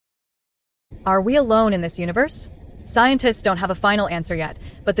Are we alone in this universe? Scientists don't have a final answer yet,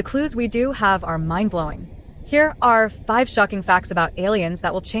 but the clues we do have are mind-blowing. Here are 5 shocking facts about aliens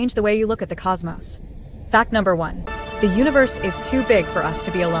that will change the way you look at the cosmos. Fact number 1. The universe is too big for us to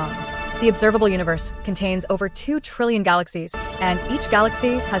be alone. The observable universe contains over 2 trillion galaxies, and each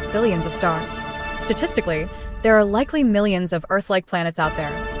galaxy has billions of stars. Statistically, there are likely millions of Earth-like planets out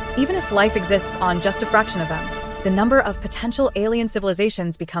there. Even if life exists on just a fraction of them, the number of potential alien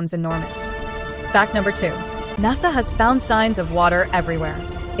civilizations becomes enormous. Fact number 2. NASA has found signs of water everywhere.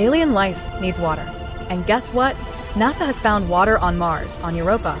 Alien life needs water. And guess what? NASA has found water on Mars, on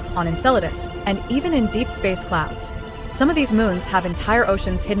Europa, on Enceladus, and even in deep space clouds. Some of these moons have entire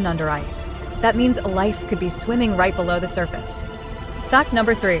oceans hidden under ice. That means life could be swimming right below the surface. Fact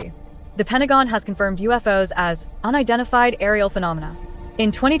number 3. The Pentagon has confirmed UFOs as unidentified aerial phenomena.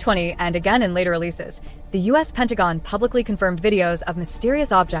 In 2020, and again in later releases, the US Pentagon publicly confirmed videos of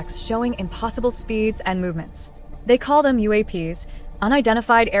mysterious objects showing impossible speeds and movements. They call them UAPs,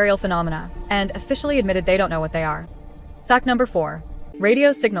 unidentified aerial phenomena, and officially admitted they don't know what they are. Fact number 4.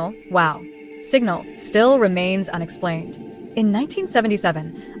 Radio signal, wow. Signal still remains unexplained. In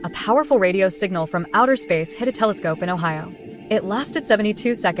 1977, a powerful radio signal from outer space hit a telescope in Ohio. It lasted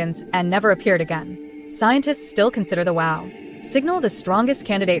 72 seconds and never appeared again. Scientists still consider the WOW signal the strongest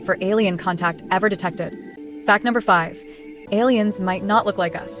candidate for alien contact ever detected. Fact number 5. Aliens might not look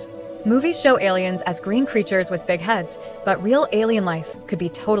like us. Movies show aliens as green creatures with big heads, but real alien life could be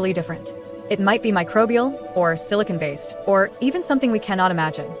totally different. It might be microbial, or silicon-based, or even something we cannot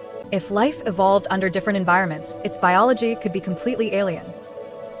imagine. If life evolved under different environments, its biology could be completely alien.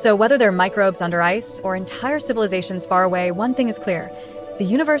 So whether they're microbes under ice or entire civilizations far away, one thing is clear. The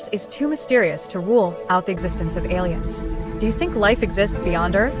universe is too mysterious to rule out the existence of aliens. Do you think life exists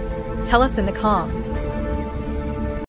beyond Earth? Tell us in the comments.